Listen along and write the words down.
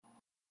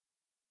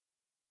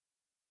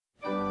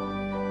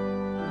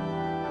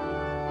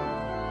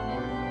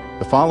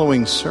The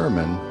following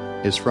sermon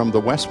is from the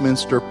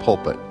Westminster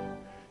pulpit,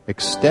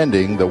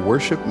 extending the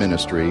worship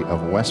ministry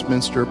of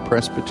Westminster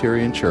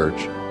Presbyterian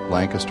Church,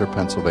 Lancaster,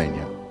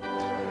 Pennsylvania.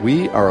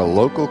 We are a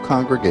local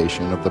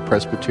congregation of the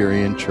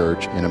Presbyterian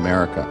Church in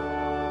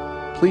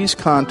America. Please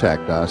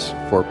contact us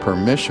for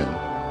permission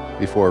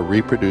before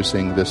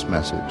reproducing this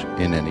message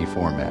in any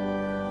format.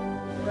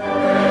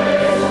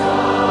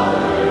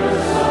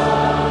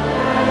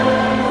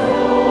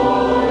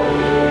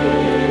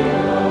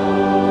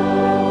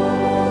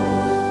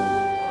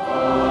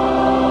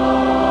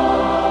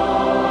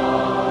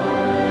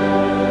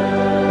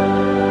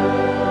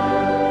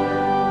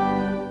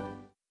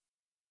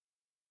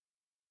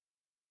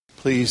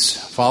 Please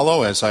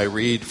follow as I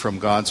read from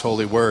God's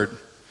holy word.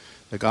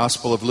 The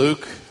Gospel of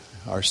Luke.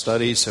 Our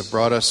studies have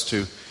brought us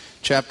to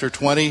chapter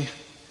 20.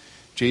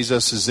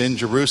 Jesus is in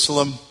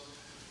Jerusalem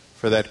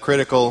for that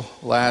critical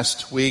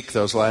last week,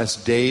 those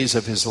last days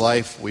of his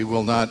life. We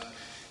will not,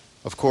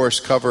 of course,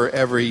 cover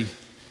every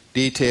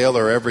detail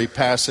or every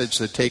passage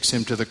that takes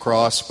him to the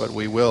cross, but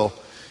we will,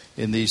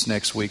 in these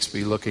next weeks,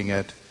 be looking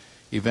at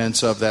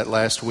events of that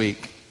last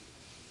week.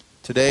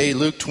 Today,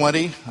 Luke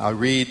 20, I'll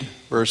read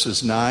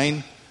verses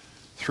 9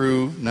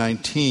 through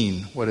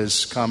 19, what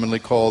is commonly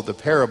called the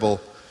parable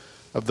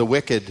of the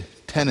wicked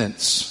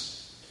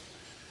tenants.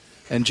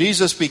 And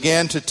Jesus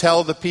began to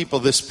tell the people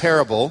this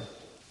parable.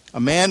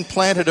 A man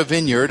planted a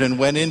vineyard and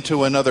went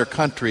into another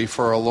country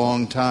for a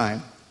long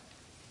time.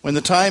 When the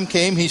time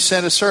came, he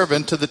sent a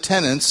servant to the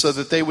tenants so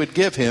that they would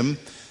give him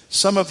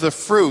some of the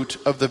fruit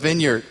of the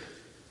vineyard.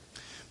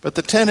 But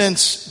the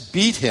tenants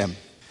beat him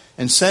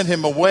and sent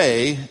him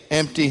away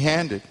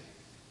empty-handed.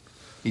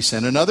 He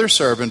sent another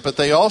servant, but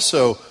they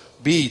also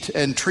beat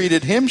and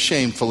treated him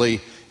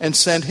shamefully and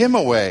sent him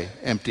away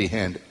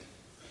empty-handed.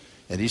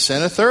 And he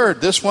sent a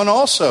third. This one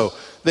also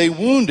they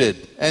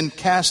wounded and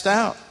cast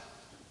out.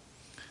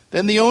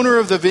 Then the owner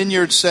of the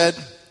vineyard said,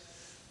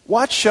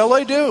 "What shall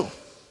I do?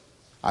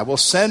 I will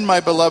send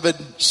my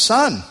beloved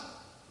son.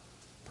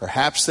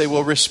 Perhaps they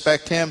will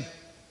respect him."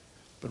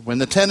 But when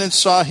the tenants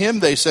saw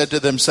him, they said to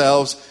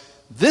themselves,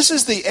 "This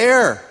is the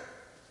heir.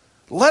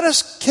 Let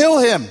us kill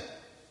him,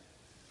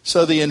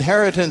 so the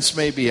inheritance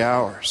may be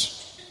ours."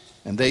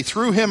 And they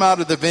threw him out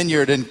of the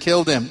vineyard and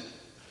killed him.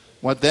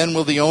 What then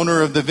will the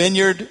owner of the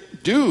vineyard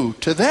do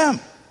to them?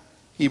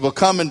 He will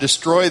come and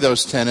destroy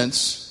those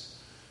tenants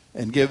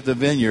and give the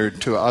vineyard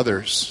to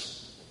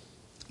others.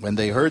 When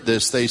they heard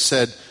this, they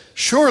said,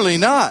 "Surely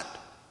not."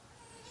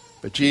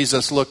 But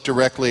Jesus looked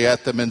directly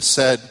at them and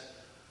said,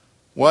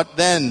 "What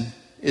then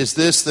is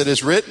this that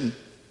is written?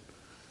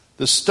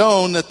 The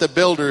stone that the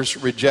builders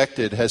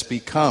rejected has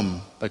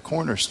become the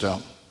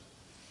cornerstone.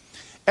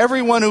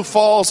 Everyone who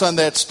falls on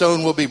that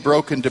stone will be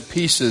broken to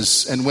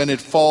pieces, and when it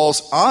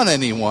falls on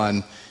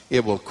anyone,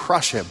 it will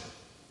crush him."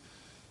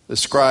 The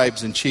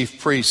scribes and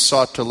chief priests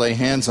sought to lay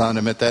hands on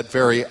him at that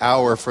very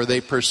hour, for they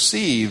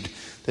perceived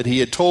that he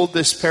had told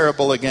this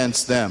parable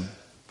against them,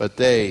 but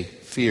they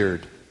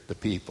feared the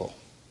people.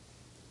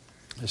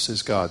 This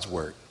is God's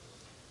word.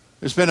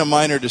 There's been a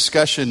minor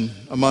discussion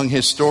among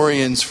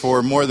historians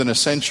for more than a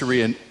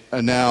century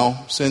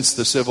now since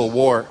the Civil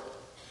War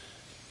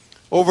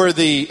over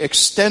the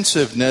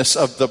extensiveness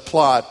of the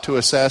plot to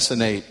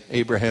assassinate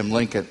Abraham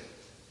Lincoln.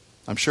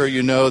 I'm sure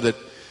you know that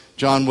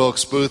John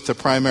Wilkes Booth, the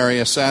primary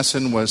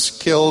assassin, was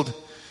killed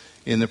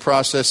in the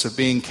process of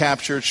being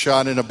captured,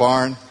 shot in a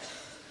barn.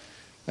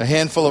 A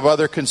handful of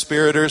other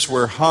conspirators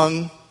were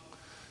hung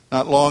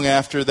not long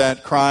after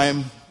that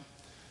crime,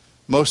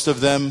 most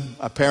of them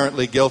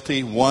apparently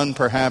guilty. One,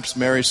 perhaps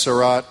Mary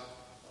Surratt,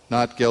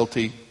 not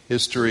guilty.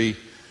 History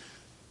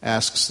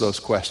asks those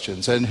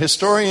questions. And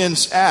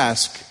historians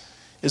ask,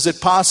 is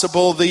it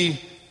possible the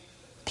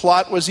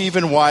plot was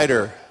even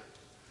wider?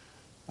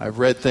 I've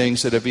read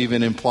things that have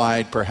even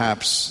implied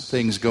perhaps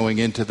things going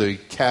into the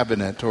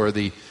cabinet or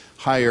the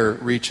higher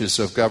reaches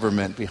of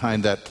government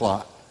behind that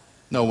plot.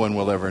 No one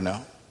will ever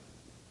know.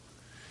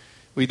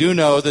 We do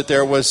know that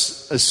there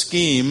was a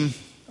scheme,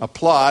 a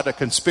plot, a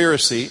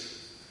conspiracy,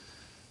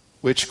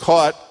 which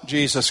caught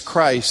Jesus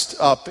Christ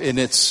up in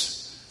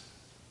its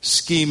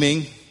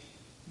scheming,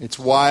 its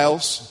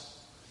wiles,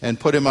 and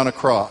put him on a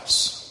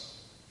cross.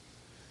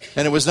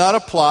 And it was not a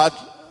plot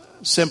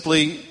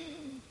simply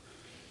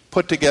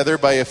put together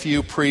by a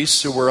few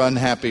priests who were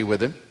unhappy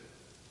with him.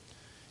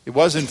 It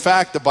was, in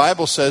fact, the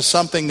Bible says,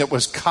 something that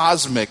was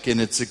cosmic in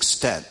its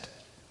extent.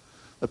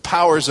 The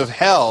powers of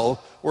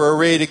hell were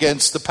arrayed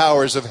against the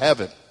powers of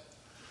heaven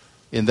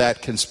in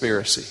that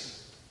conspiracy.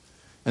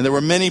 And there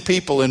were many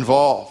people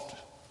involved.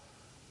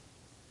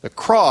 The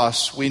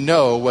cross, we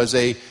know, was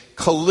a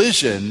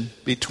collision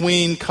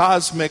between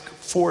cosmic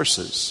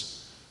forces,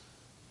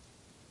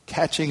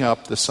 catching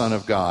up the Son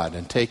of God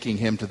and taking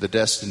him to the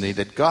destiny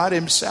that God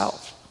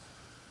himself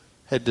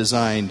had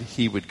designed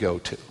he would go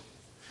to.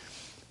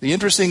 The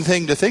interesting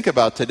thing to think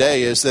about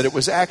today is that it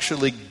was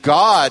actually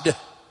God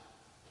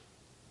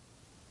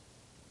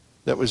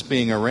that was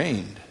being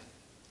arraigned,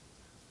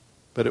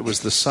 but it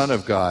was the Son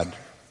of God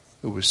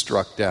who was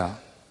struck down.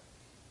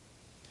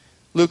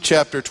 Luke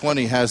chapter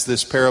 20 has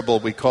this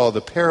parable we call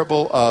the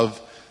parable of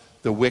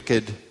the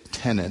wicked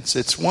tenants.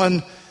 It's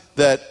one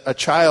that a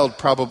child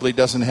probably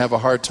doesn't have a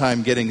hard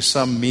time getting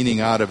some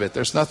meaning out of it.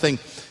 There's nothing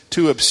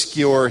too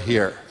obscure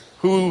here.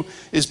 Who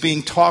is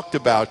being talked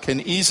about can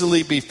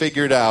easily be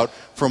figured out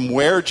from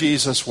where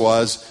Jesus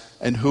was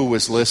and who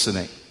was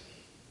listening.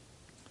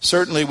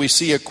 Certainly we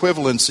see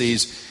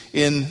equivalencies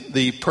in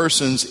the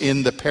persons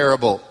in the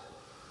parable.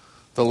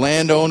 The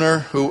landowner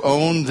who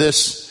owned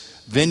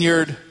this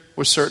vineyard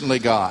was certainly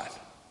God.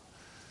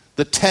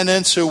 The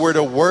tenants who were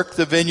to work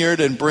the vineyard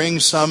and bring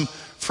some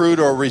fruit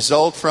or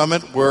result from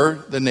it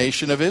were the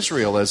nation of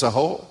Israel as a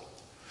whole.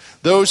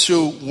 Those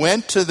who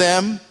went to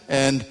them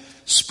and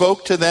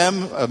spoke to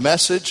them a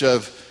message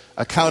of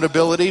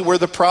accountability were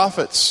the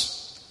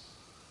prophets.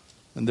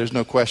 And there's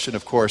no question,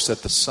 of course,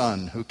 that the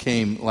Son who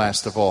came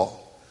last of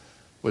all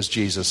was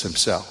Jesus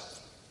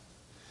himself.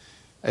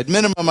 At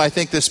minimum, I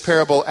think this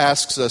parable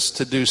asks us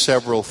to do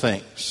several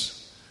things.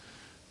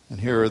 And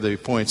here are the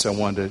points I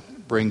want to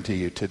bring to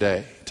you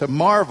today. To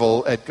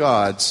marvel at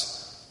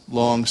God's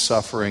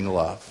long-suffering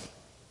love.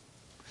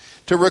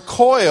 To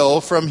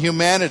recoil from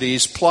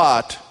humanity's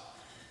plot,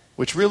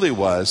 which really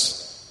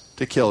was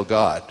to kill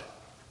God.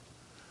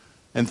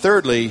 And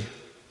thirdly,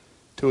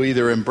 to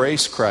either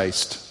embrace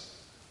Christ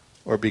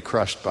or be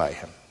crushed by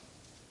him.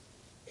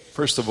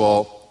 First of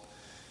all,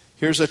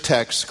 here's a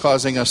text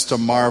causing us to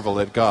marvel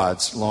at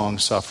God's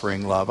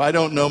long-suffering love. I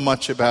don't know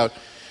much about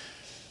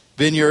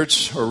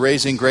vineyards or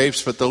raising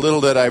grapes, but the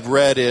little that I've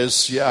read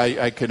is,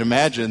 I can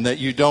imagine that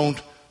you don't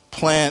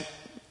plant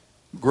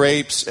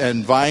grapes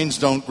and vines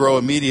don't grow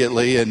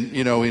immediately and,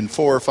 in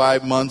 4 or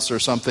 5 months or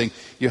something,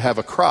 you have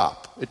a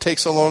crop. It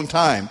takes a long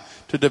time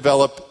to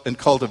develop and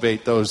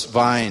cultivate those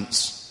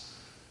vines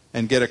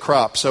and get a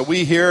crop. So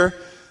we hear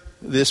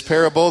this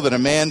parable that a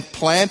man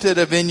planted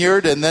a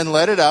vineyard and then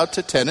let it out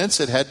to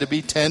tenants. It had to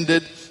be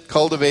tended,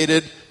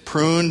 cultivated,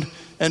 pruned,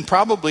 and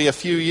probably a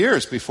few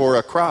years before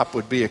a crop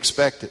would be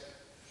expected.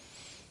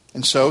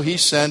 And so he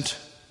sent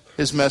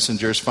his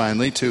messengers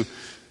finally to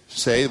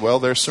say, well,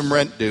 there's some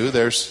rent due.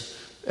 There's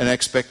an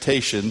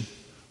expectation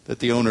that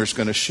the owner's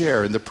going to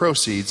share in the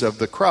proceeds of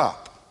the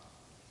crop.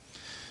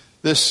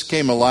 This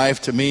came alive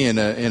to me in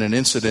an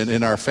incident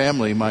in our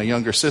family. My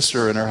younger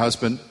sister and her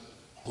husband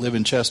live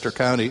in Chester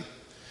County,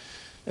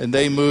 and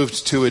they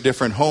moved to a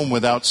different home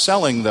without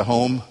selling the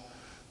home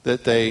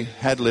that they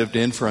had lived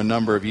in for a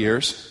number of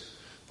years.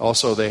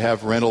 Also, they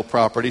have rental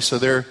property, so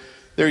they're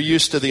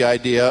used to the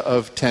idea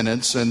of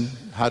tenants and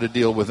how to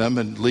deal with them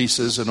and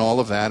leases and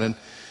all of that. And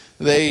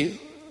they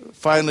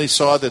finally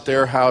saw that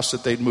their house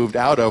that they'd moved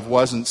out of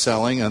wasn't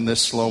selling on this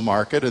slow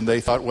market, and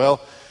they thought, well,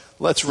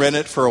 let's rent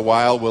it for a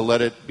while. We'll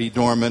let it be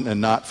dormant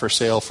and not for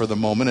sale for the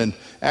moment. And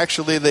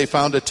actually, they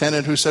found a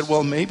tenant who said,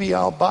 well, maybe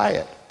I'll buy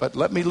it, but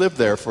let me live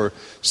there for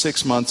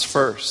 6 months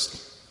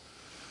first.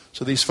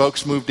 So these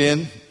folks moved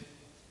in,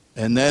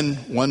 and then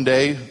one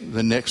day,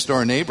 the next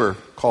door neighbor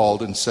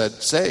called and said,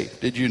 say,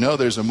 did you know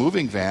there's a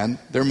moving van?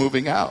 They're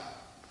moving out.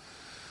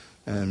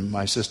 And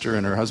my sister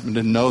and her husband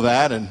didn't know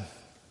that, and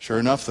sure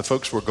enough, the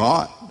folks were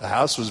gone. The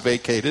house was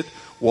vacated.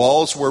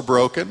 Walls were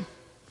broken.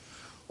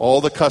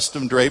 All the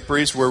custom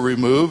draperies were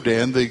removed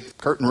and the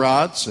curtain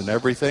rods and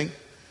everything.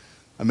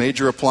 A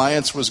major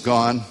appliance was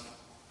gone.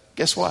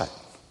 Guess what?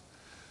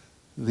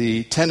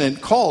 The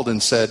tenant called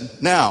and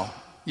said, now,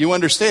 you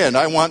understand,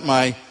 I want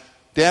my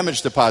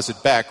damage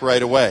deposit back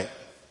right away.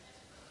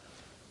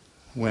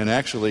 When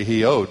actually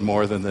he owed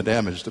more than the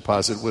damage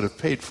deposit would have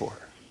paid for.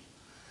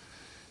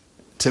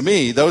 To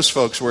me, those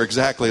folks were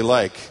exactly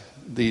like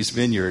these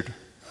vineyard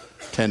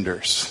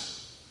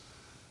tenders.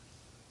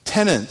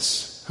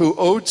 Tenants who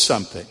owed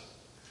something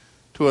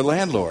to a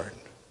landlord,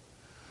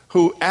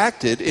 who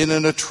acted in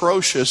an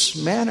atrocious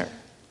manner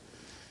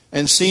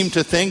and seemed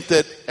to think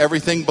that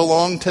everything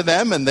belonged to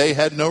them and they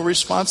had no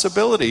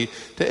responsibility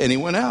to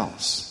anyone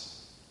else.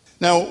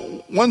 Now,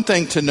 one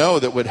thing to know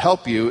that would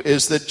help you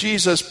is that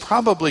Jesus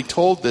probably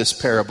told this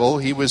parable.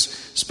 He was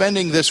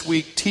spending this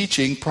week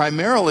teaching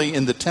primarily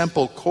in the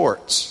temple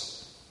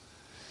courts.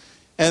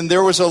 And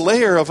there was a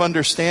layer of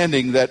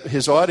understanding that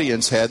his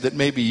audience had that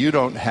maybe you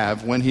don't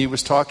have when he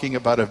was talking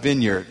about a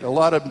vineyard. A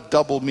lot of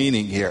double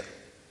meaning here.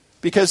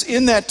 Because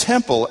in that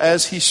temple,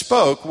 as he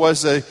spoke,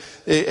 was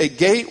a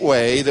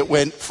gateway that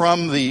went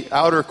from the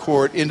outer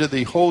court into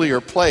the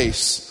holier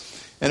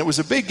place. And it was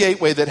a big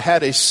gateway that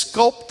had a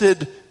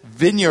sculpted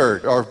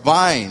vineyard or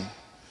vine,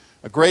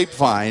 a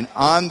grapevine,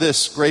 on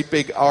this great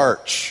big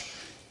arch,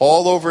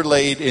 all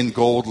overlaid in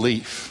gold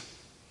leaf.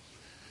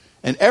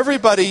 And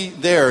everybody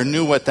there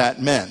knew what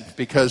that meant,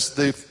 because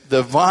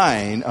the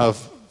vine of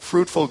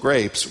fruitful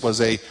grapes was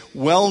a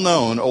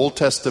well-known Old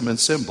Testament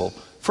symbol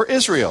for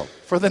Israel,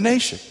 for the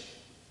nation.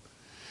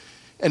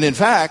 And in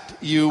fact,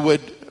 you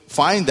would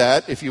find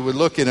that if you would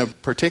look in a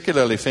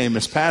particularly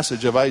famous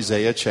passage of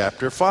Isaiah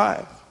chapter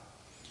 5,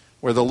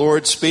 where the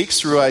Lord speaks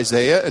through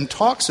Isaiah and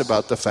talks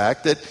about the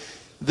fact that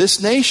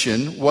this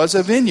nation was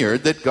a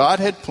vineyard that God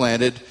had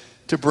planted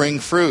to bring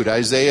fruit.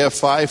 Isaiah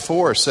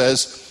 5:4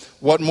 says,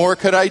 what more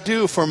could I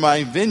do for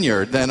my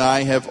vineyard than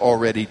I have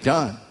already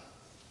done?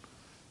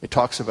 It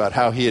talks about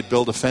how he had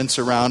built a fence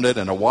around it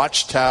and a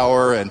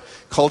watchtower and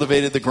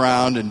cultivated the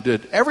ground and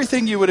did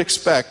everything you would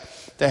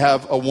expect to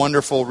have a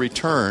wonderful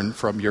return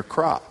from your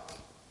crop.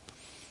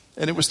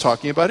 And it was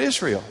talking about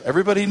Israel.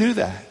 Everybody knew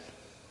that.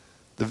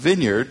 The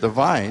vineyard, the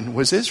vine,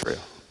 was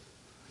Israel.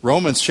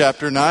 Romans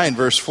chapter 9,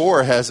 verse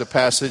 4 has a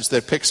passage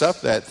that picks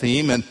up that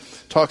theme and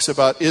talks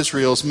about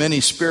Israel's many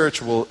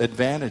spiritual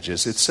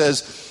advantages. It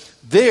says,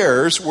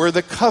 theirs were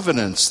the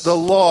covenants, the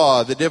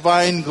law, the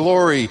divine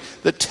glory,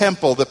 the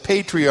temple, the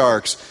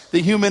patriarchs,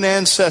 the human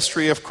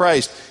ancestry of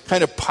Christ,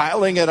 kind of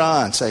piling it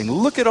on, saying,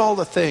 look at all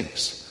the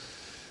things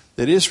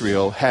that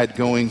Israel had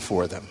going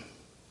for them.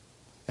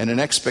 And an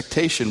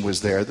expectation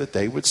was there that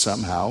they would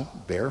somehow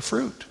bear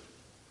fruit.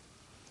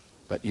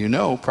 But you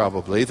know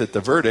probably that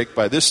the verdict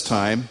by this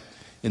time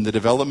in the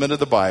development of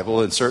the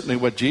Bible, and certainly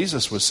what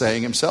Jesus was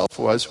saying himself,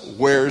 was,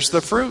 where's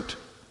the fruit?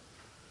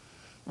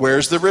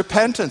 Where's the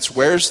repentance?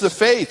 Where's the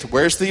faith?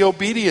 Where's the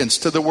obedience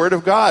to the Word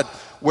of God?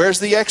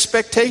 Where's the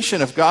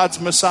expectation of God's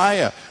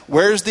Messiah?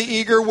 Where's the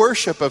eager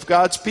worship of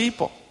God's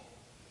people?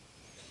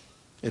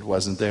 It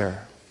wasn't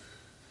there.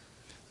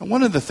 And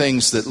one of the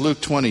things that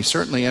Luke 20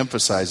 certainly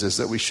emphasizes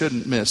that we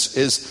shouldn't miss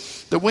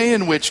is the way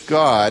in which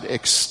God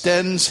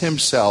extends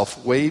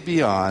himself way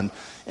beyond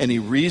any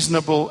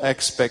reasonable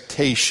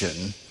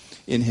expectation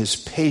in his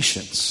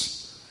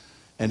patience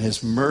and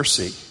his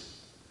mercy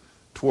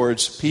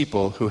towards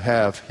people who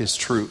have his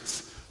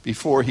truth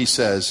before he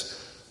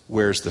says,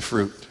 where's the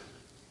fruit?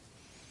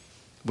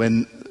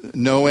 When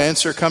no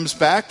answer comes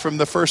back from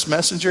the first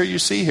messenger you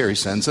see here, he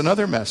sends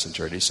another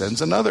messenger, and he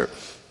sends another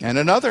and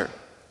another,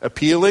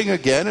 appealing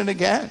again and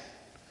again,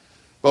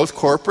 both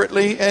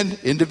corporately and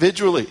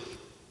individually.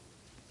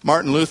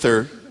 Martin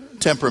Luther,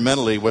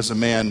 temperamentally, was a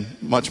man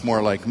much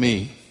more like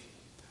me,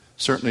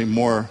 certainly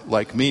more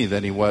like me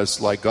than he was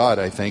like God,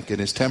 I think, in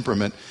his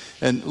temperament.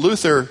 And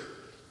Luther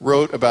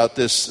wrote about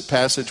this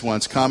passage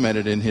once,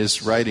 commented in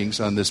his writings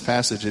on this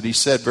passage, and he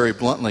said very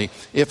bluntly,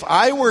 if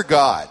I were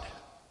God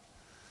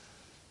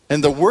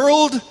and the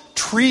world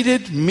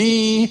treated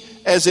me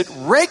as it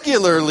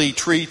regularly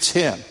treats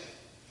him,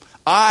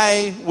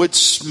 I would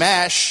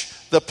smash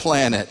the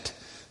planet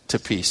to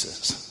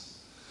pieces.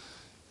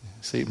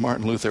 See,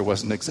 Martin Luther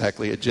wasn't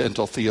exactly a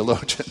gentle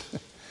theologian.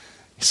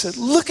 He said,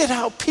 look at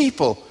how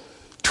people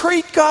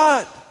treat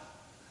God.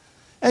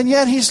 And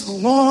yet he's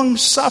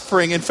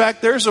long-suffering. In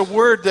fact, there's a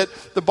word that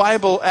the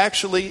Bible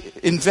actually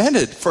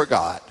invented for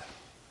God.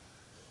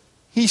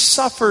 He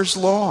suffers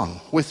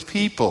long with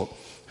people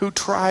who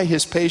try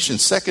his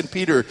patience. 2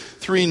 Peter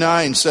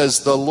 3:9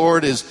 says, the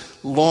Lord is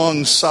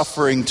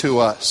long-suffering to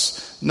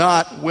us,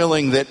 not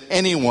willing that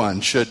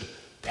anyone should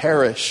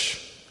perish.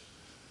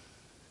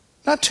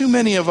 Not too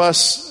many of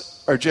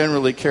us are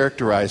generally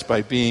characterized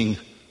by being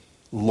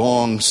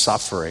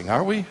long-suffering,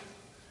 are we?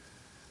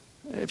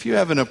 If you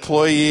have an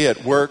employee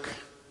at work,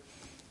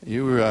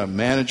 you're a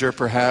manager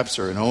perhaps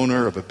or an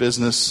owner of a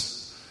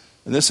business,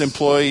 and this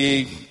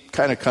employee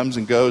kind of comes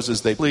and goes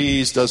as they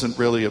please, doesn't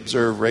really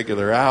observe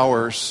regular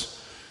hours,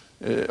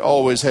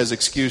 always has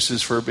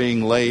excuses for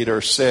being late or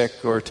sick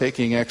or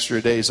taking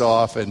extra days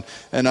off, and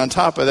on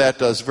top of that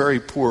does very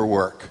poor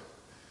work.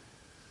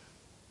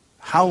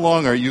 How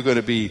long are you going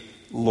to be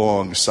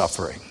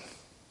long-suffering?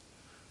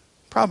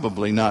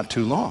 Probably not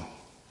too long.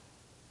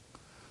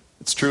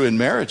 It's true in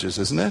marriages,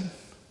 isn't it?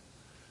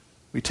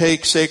 We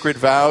take sacred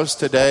vows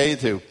today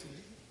to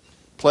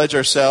pledge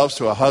ourselves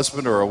to a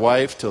husband or a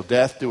wife till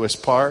death do us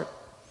part.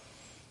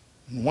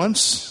 And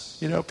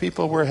once,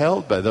 people were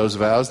held by those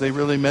vows, they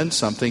really meant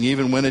something.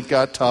 Even when it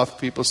got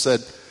tough, people said,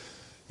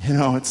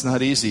 it's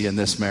not easy in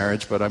this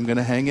marriage, but I'm going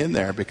to hang in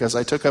there because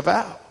I took a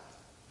vow.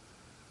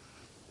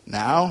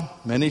 Now,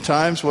 many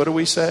times, what do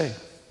we say?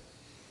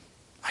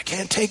 I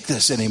can't take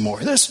this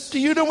anymore. Do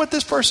you know what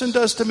this person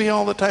does to me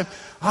all the time?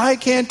 I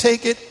can't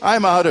take it.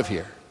 I'm out of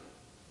here.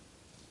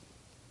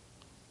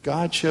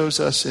 God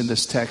shows us in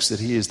this text that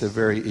he is the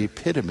very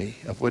epitome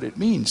of what it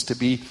means to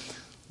be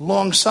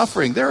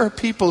long-suffering. There are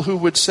people who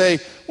would say,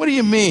 what do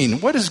you mean?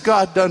 What has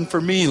God done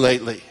for me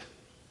lately?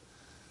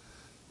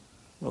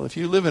 Well, if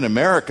you live in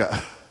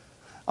America,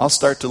 I'll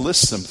start to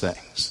list some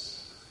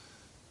things.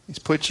 He's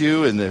put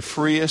you in the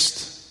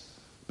freest,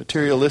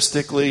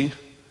 materialistically,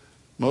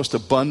 most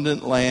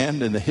abundant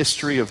land in the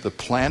history of the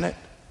planet.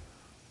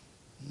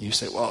 You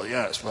say, well,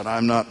 yes, but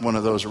I'm not one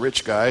of those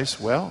rich guys.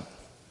 Well,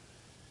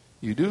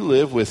 you do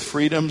live with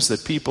freedoms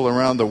that people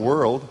around the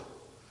world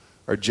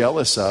are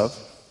jealous of.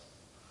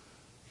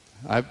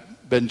 I've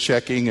been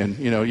checking, and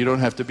you don't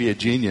have to be a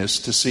genius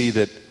to see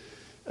that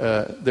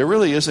there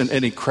really isn't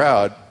any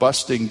crowd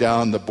busting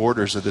down the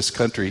borders of this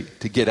country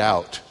to get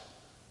out.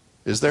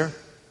 Is there?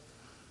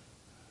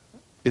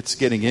 It's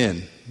getting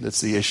in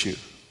that's the issue.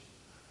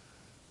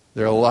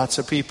 There are lots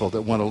of people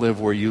that want to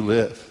live where you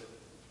live.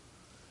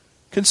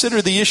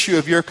 Consider the issue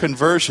of your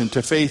conversion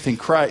to faith in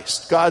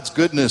Christ, God's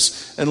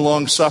goodness and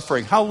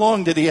long-suffering. How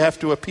long did he have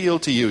to appeal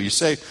to you? You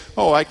say,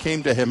 I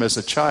came to him as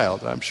a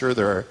child. I'm sure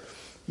there are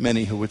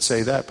many who would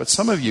say that. But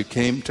some of you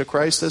came to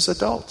Christ as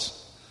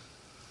adults.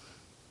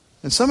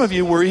 And some of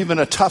you were even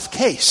a tough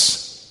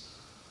case.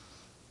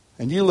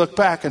 And you look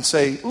back and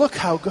say, look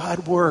how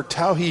God worked,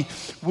 how he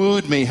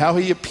wooed me, how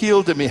he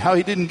appealed to me, how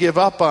he didn't give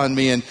up on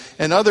me.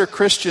 And other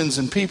Christians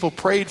and people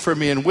prayed for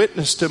me and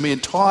witnessed to me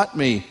and taught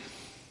me.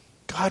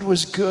 God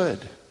was good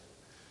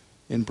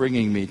in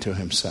bringing me to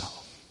himself.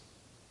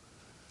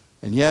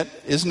 And yet,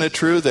 isn't it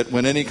true that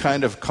when any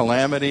kind of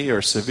calamity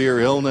or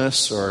severe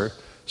illness or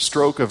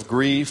stroke of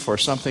grief or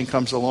something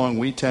comes along,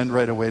 we tend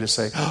right away to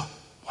say, oh,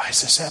 why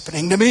is this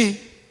happening to me?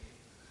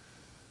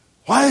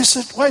 Why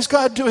is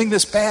God doing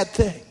this bad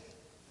thing?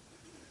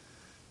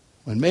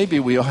 When maybe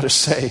we ought to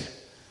say,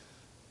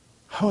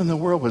 how in the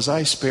world was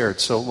I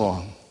spared so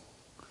long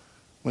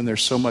when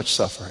there's so much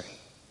suffering,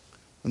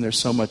 when there's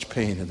so much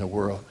pain in the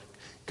world?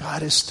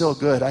 God is still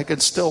good. I can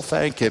still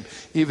thank him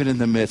even in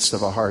the midst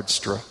of a hard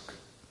stroke.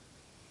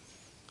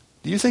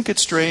 Do you think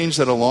it's strange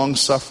that a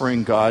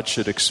long-suffering God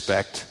should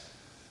expect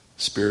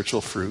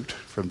spiritual fruit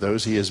from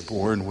those he is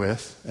born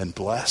with and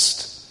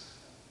blessed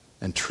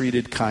and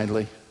treated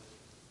kindly?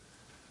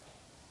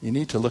 You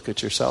need to look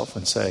at yourself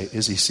and say,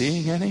 is he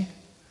seeing any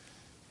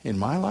in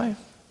my life?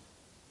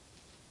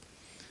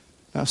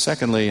 Now,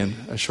 secondly, and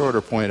a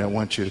shorter point, I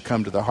want you to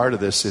come to the heart of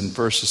this in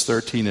verses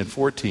 13 and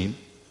 14.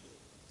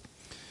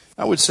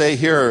 I would say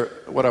here,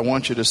 what I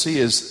want you to see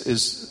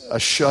is a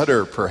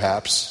shudder,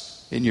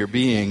 perhaps, in your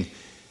being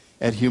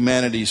at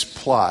humanity's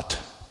plot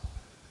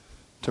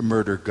to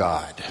murder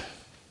God.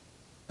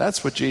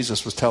 That's what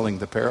Jesus was telling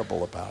the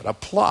parable about, a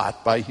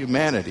plot by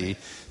humanity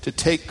to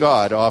take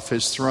God off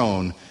his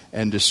throne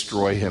and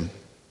destroy him.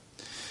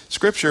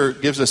 Scripture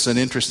gives us an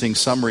interesting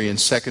summary in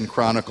 2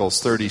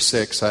 Chronicles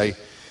 36. I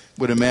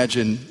would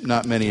imagine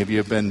not many of you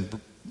have been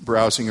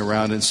browsing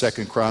around in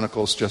 2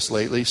 Chronicles just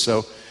lately,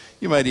 so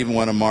you might even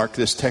want to mark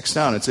this text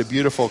down. It's a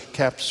beautiful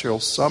capsule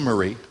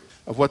summary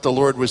of what the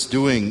Lord was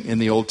doing in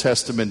the Old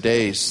Testament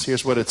days.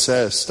 Here's what it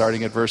says,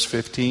 starting at verse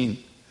 15.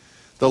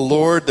 The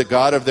Lord, the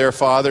God of their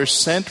fathers,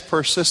 sent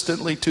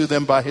persistently to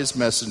them by his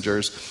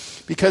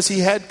messengers because he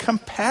had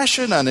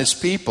compassion on his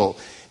people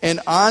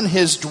and on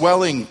his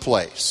dwelling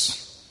place.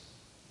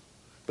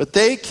 But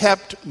they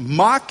kept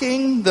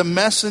mocking the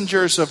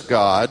messengers of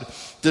God,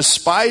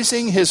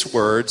 despising his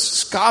words,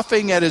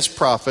 scoffing at his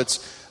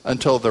prophets,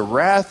 until the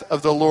wrath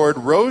of the Lord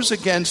rose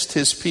against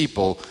his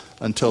people,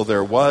 until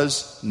there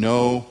was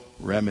no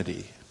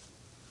remedy.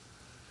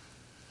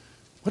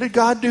 What did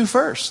God do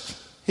first?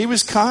 He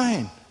was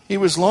kind. He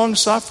was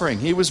long-suffering.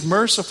 He was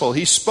merciful.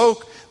 He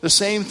spoke the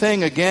same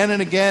thing again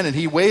and again, and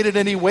he waited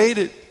and he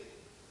waited.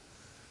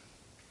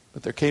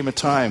 But there came a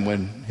time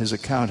when his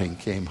accounting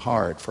came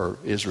hard for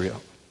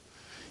Israel.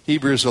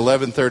 Hebrews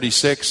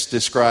 11:36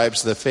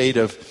 describes the fate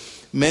of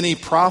many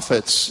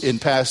prophets in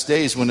past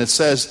days when it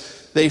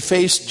says they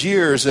faced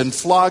jeers and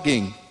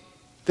flogging.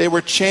 They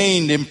were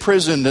chained,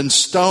 imprisoned, and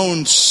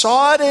stoned,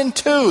 sawed in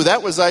two.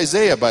 That was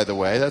Isaiah, by the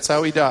way. That's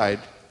how he died.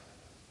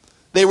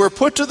 They were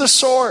put to the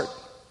sword,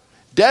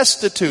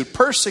 destitute,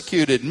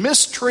 persecuted,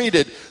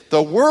 mistreated.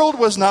 The world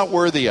was not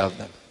worthy of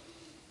them.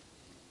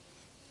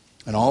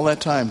 And all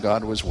that time,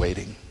 God was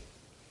waiting.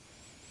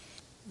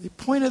 The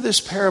point of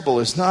this parable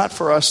is not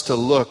for us to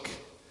look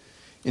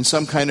in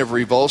some kind of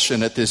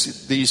revulsion at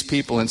these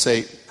people and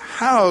say,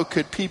 how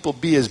could people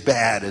be as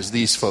bad as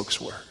these folks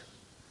were?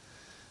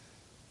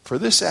 For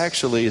this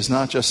actually is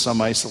not just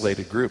some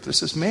isolated group.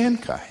 This is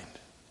mankind.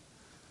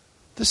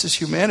 This is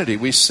humanity.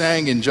 We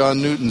sang in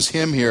John Newton's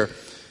hymn here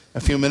a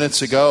few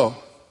minutes ago.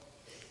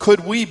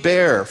 Could we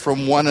bear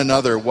from one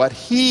another what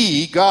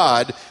he,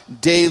 God,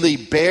 daily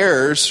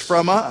bears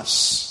from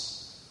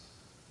us?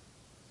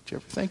 Did you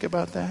ever think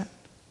about that?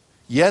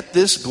 Yet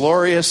this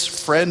glorious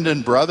friend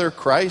and brother,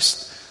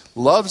 Christ,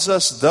 loves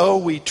us though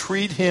we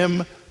treat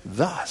him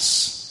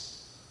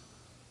thus.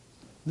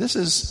 This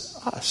is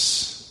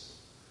us.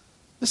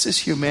 This is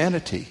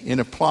humanity in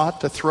a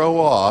plot to throw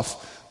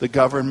off the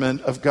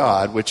government of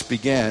God, which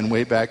began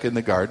way back in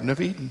the Garden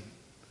of Eden.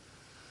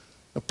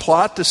 A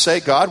plot to say,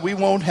 God, we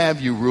won't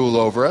have you rule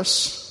over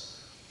us.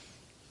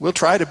 We'll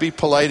try to be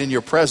polite in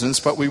your presence,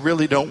 but we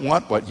really don't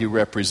want what you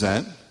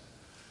represent.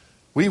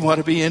 We want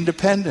to be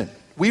independent.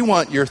 We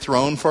want your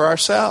throne for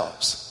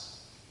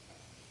ourselves.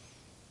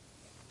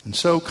 And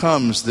so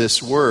comes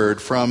this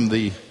word from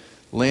the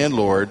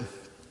landlord,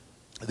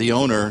 the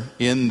owner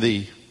in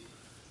the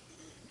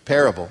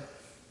parable.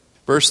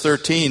 Verse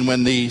 13,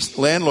 when the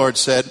landlord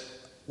said,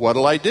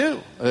 what'll I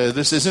do?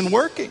 This isn't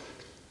working.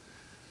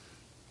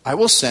 I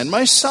will send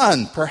my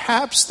son.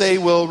 Perhaps they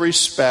will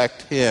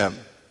respect him.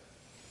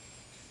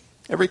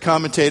 Every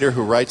commentator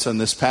who writes on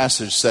this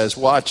passage says,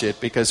 watch it,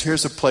 because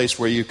here's a place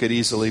where you could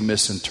easily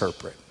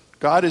misinterpret.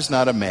 God is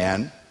not a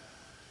man.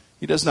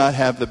 He does not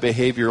have the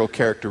behavioral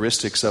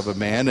characteristics of a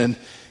man, and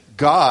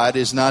God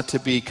is not to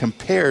be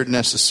compared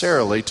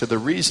necessarily to the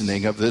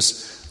reasoning of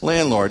this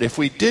landlord. If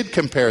we did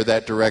compare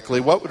that directly,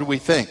 what would we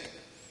think?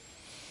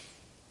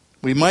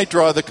 We might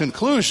draw the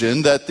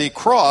conclusion that the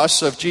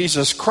cross of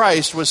Jesus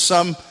Christ was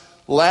some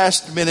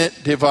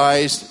last-minute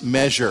devised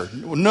measure.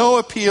 No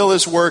appeal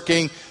is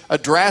working. A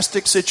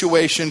drastic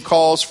situation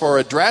calls for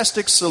a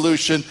drastic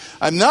solution.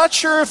 I'm not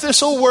sure if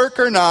this will work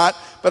or not,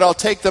 but I'll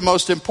take the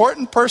most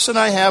important person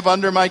I have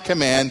under my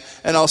command,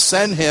 and I'll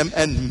send him,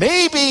 and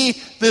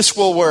maybe this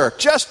will work.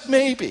 Just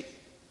maybe.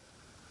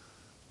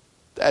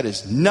 That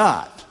is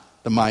not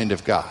the mind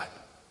of God.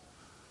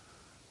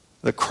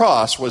 The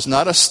cross was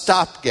not a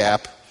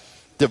stopgap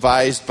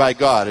devised by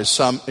God as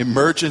some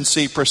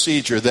emergency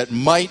procedure that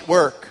might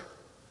work.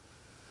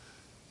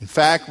 In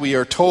fact, we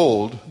are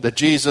told that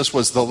Jesus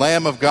was the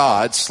Lamb of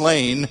God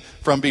slain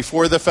from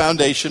before the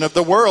foundation of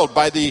the world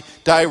by the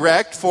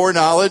direct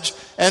foreknowledge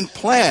and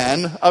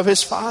plan of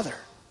his Father.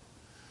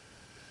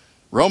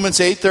 Romans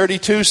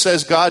 8:32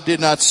 says God did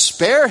not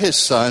spare his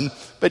Son,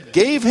 but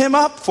gave him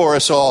up for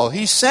us all.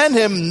 He sent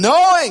him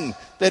knowing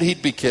that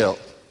he'd be killed.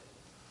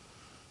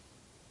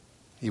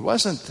 He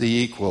wasn't the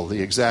equal,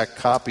 the exact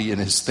copy in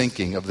his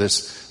thinking of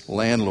this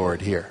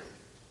landlord here.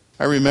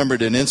 I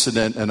remembered an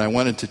incident and I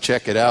wanted to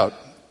check it out.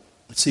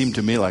 It seemed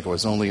to me like it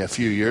was only a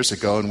few years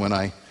ago, and when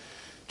I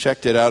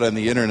checked it out on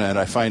the internet,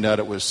 I find out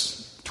it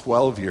was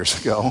 12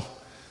 years ago.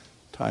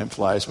 Time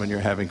flies when you're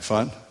having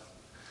fun.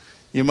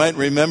 You might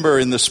remember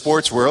in the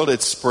sports world,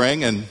 it's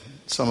spring, and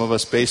some of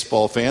us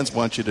baseball fans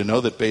want you to know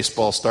that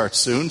baseball starts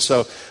soon.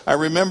 So I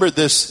remember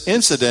this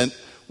incident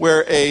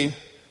where a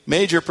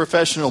major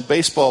professional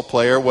baseball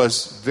player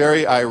was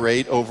very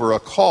irate over a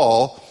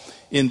call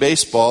in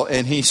baseball,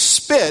 and he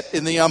spit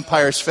in the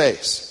umpire's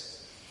face.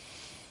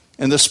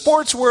 And the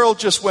sports world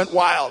just went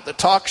wild. The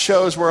talk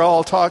shows were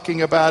all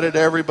talking about it.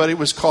 Everybody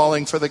was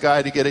calling for the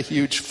guy to get a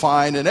huge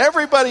fine. And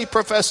everybody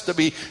professed to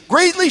be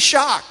greatly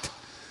shocked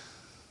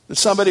that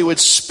somebody would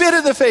spit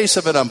in the face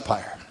of an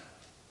umpire.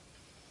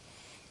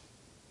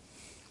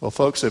 Well,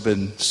 folks have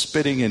been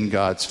spitting in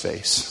God's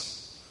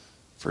face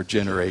for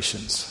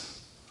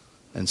generations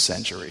and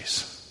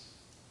centuries.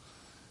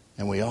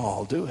 And we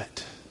all do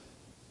it.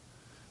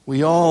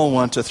 We all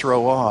want to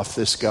throw off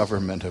this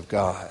government of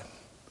God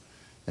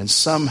and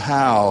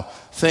somehow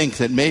think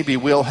that maybe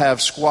we'll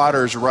have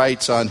squatters'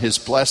 rights on his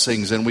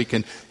blessings and we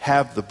can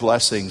have the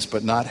blessings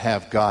but not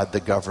have God the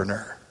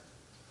governor.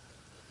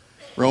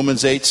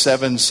 Romans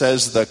 8:7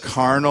 says the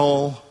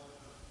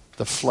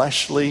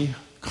fleshly,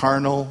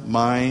 carnal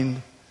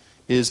mind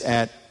is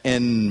at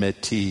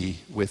enmity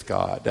with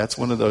God. That's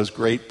one of those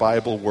great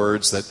Bible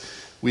words that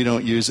we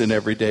don't use in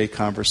everyday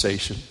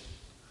conversation.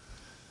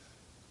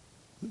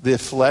 The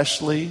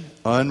fleshly,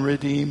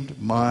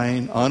 unredeemed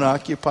mind,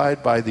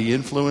 unoccupied by the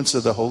influence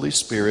of the Holy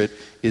Spirit,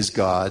 is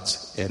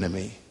God's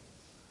enemy.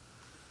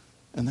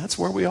 And that's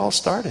where we all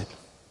started.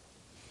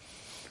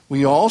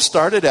 We all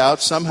started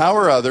out somehow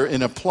or other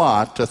in a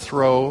plot to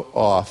throw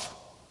off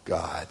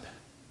God.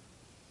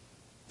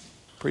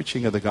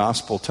 Preaching of the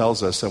gospel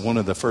tells us that one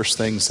of the first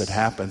things that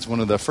happens, one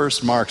of the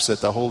first marks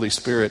that the Holy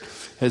Spirit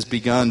has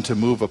begun to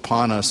move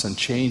upon us and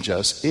change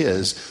us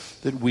is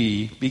that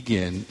we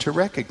begin to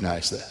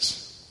recognize this.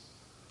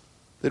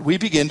 That we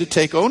begin to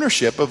take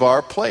ownership of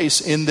our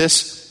place in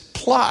this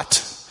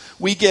plot.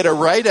 We get a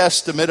right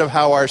estimate of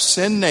how our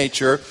sin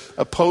nature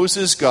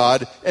opposes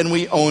God, and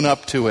we own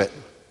up to it.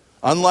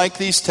 Unlike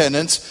these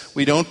tenants,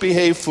 we don't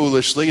behave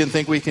foolishly and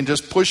think we can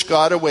just push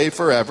God away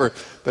forever,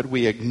 but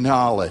we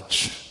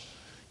acknowledge,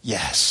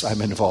 yes,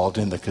 I'm involved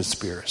in the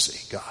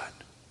conspiracy, God.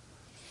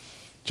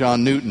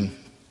 John Newton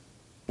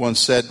once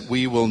said,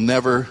 we will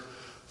never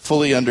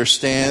fully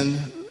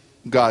understand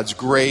God's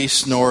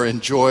grace nor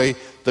enjoy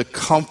the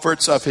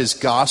comforts of his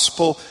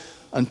gospel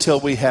until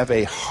we have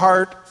a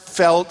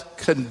heartfelt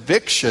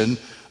conviction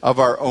of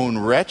our own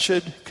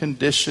wretched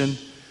condition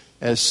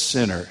as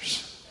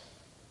sinners.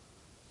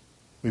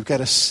 We've got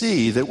to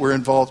see that we're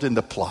involved in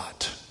the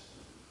plot,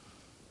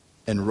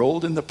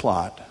 enrolled in the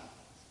plot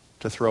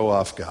to throw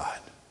off God.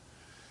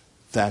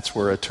 That's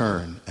where a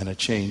turn and a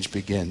change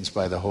begins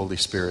by the Holy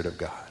Spirit of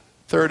God.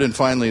 Third and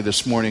finally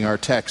this morning, our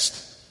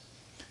text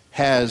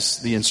has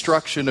the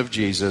instruction of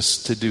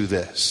Jesus to do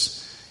this.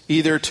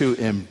 Either to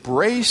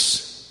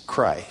embrace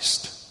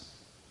Christ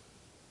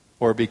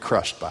or be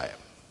crushed by him.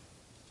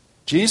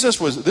 This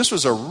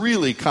was a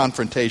really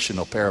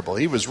confrontational parable.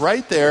 He was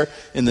right there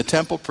in the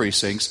temple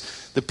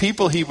precincts. The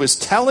people he was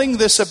telling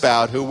this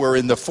about, who were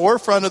in the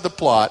forefront of the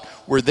plot,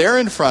 were there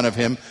in front of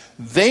him.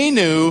 They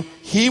knew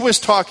he was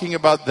talking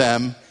about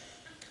them,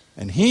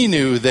 and he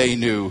knew they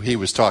knew he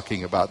was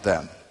talking about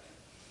them.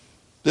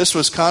 This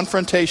was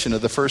confrontation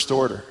of the first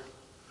order.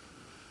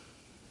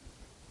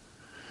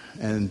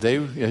 And they,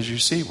 as you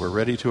see, were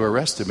ready to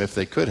arrest him if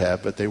they could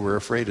have, but they were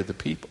afraid of the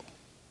people.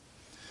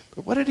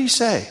 But what did he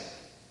say?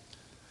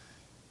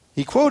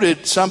 He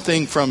quoted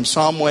something from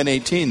Psalm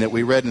 118 that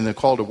we read in the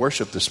call to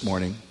worship this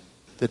morning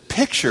that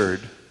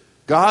pictured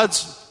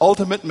God's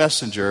ultimate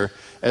messenger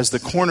as the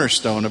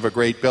cornerstone of a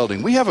great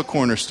building. We have a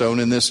cornerstone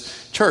in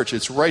this church.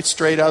 It's right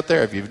straight out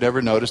there. If you've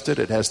never noticed it,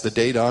 it has the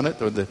date on it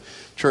when the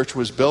church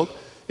was built.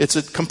 It's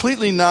a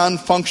completely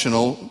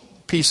non-functional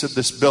piece of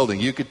this building.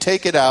 You could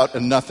take it out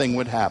and nothing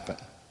would happen.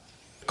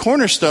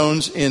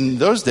 Cornerstones in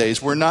those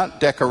days were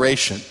not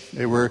decoration.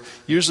 They were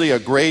usually a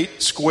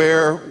great,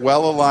 square,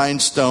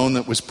 well-aligned stone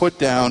that was put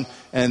down,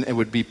 and it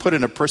would be put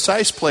in a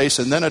precise place,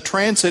 and then a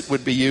transit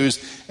would be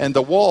used, and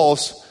the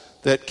walls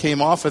that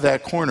came off of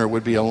that corner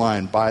would be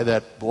aligned by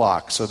that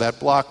block. So that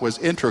block was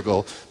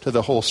integral to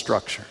the whole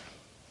structure.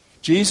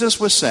 Jesus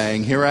was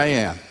saying, here I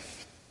am.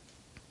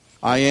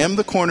 I am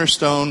the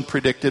cornerstone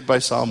predicted by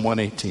Psalm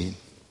 118.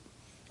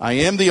 I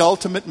am the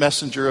ultimate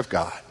messenger of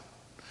God.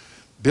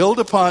 Build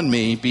upon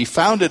me, be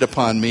founded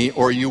upon me,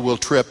 or you will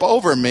trip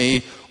over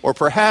me, or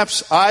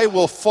perhaps I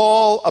will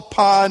fall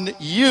upon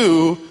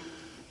you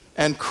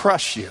and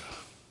crush you.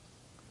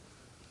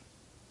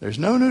 There's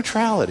no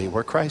neutrality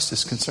where Christ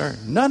is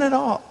concerned. None at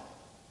all.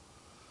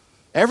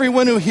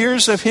 Everyone who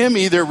hears of him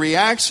either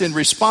reacts in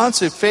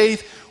responsive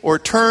faith or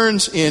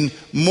turns in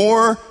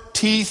more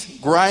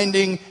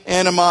teeth-grinding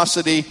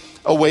animosity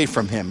away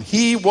from him.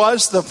 He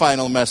was the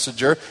final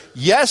messenger.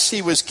 Yes,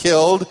 he was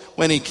killed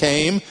when he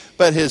came,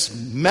 but his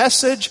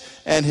message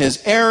and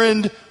his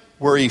errand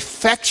were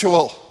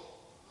effectual.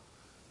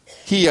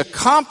 He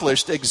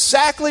accomplished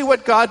exactly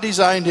what God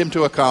designed him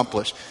to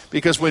accomplish.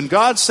 Because when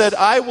God said,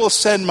 I will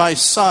send my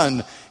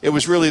son, it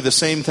was really the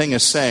same thing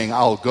as saying,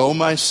 I'll go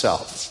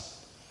myself.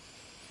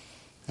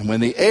 And when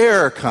the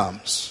heir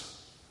comes,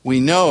 we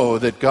know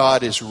that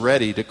God is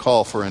ready to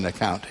call for an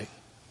accounting.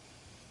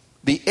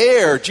 The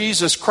heir,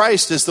 Jesus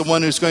Christ, is the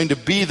one who's going to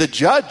be the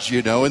judge,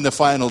 in the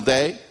final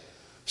day.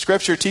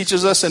 Scripture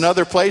teaches us in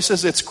other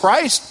places it's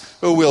Christ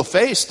who we'll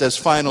face as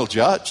final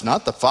judge,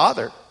 not the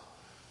Father.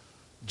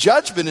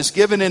 Judgment is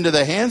given into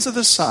the hands of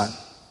the Son.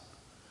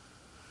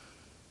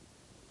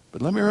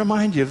 But let me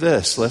remind you of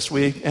this, lest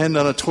we end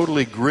on a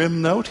totally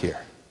grim note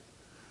here.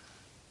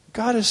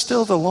 God is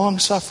still the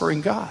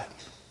long-suffering God.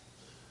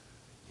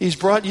 He's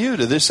brought you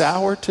to this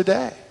hour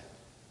today,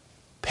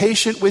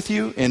 patient with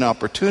you in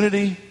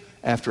opportunity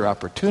after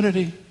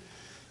opportunity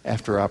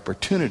after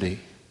opportunity,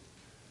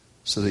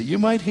 so that you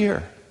might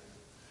hear,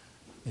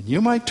 and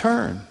you might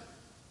turn,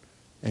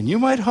 and you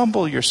might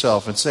humble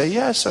yourself and say,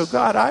 yes, oh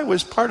God, I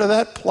was part of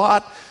that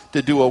plot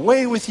to do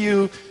away with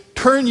you,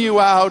 turn you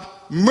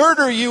out,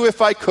 murder you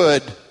if I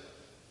could.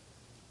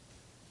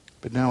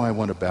 But now I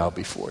want to bow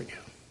before you.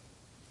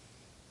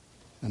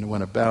 And I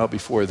want to bow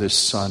before this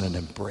Son and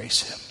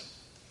embrace him,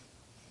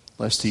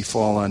 lest he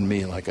fall on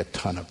me like a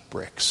ton of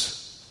bricks.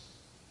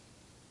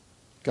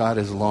 God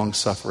is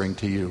long-suffering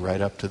to you right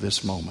up to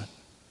this moment.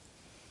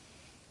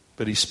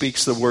 But he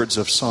speaks the words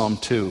of Psalm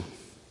 2.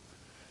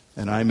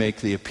 And I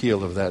make the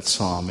appeal of that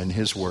psalm in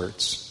his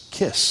words.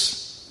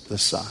 Kiss the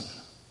Son.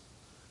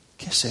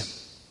 Kiss him.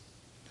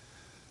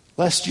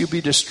 Lest you be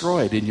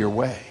destroyed in your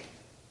way.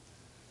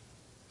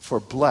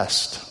 For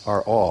blessed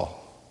are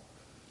all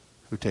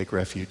who take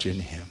refuge in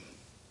him.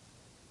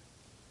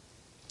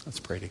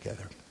 Let's pray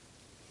together.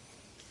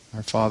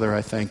 Our Father,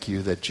 I thank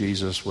you that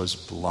Jesus was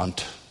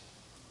blunt.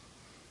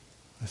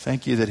 I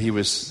thank you that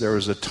there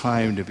was a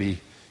time to be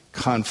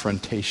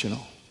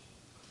confrontational.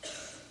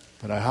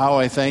 But how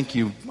I thank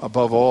you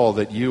above all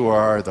that you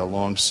are the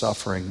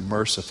long-suffering,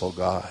 merciful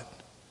God.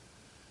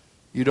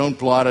 You don't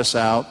blot us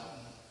out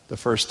the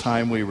first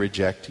time we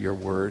reject your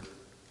word.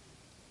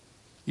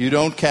 You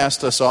don't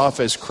cast us off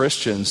as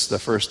Christians the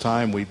first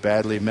time we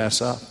badly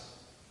mess up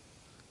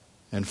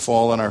and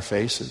fall on our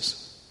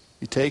faces.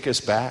 You take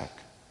us back,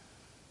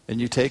 and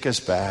you take us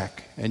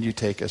back, and you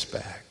take us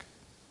back.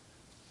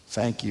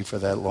 Thank you for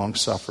that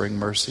long-suffering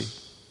mercy.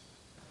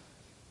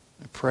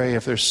 I pray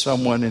if there's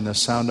someone in the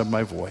sound of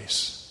my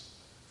voice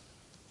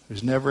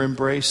who's never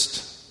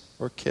embraced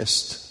or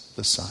kissed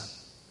the Son,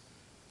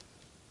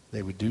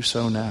 they would do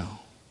so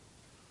now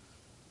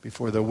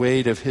before the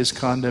weight of his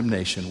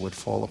condemnation would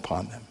fall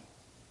upon them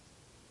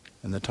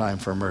and the time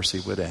for mercy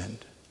would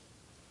end.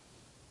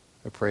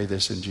 I pray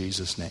this in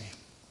Jesus' name.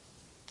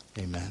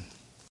 Amen.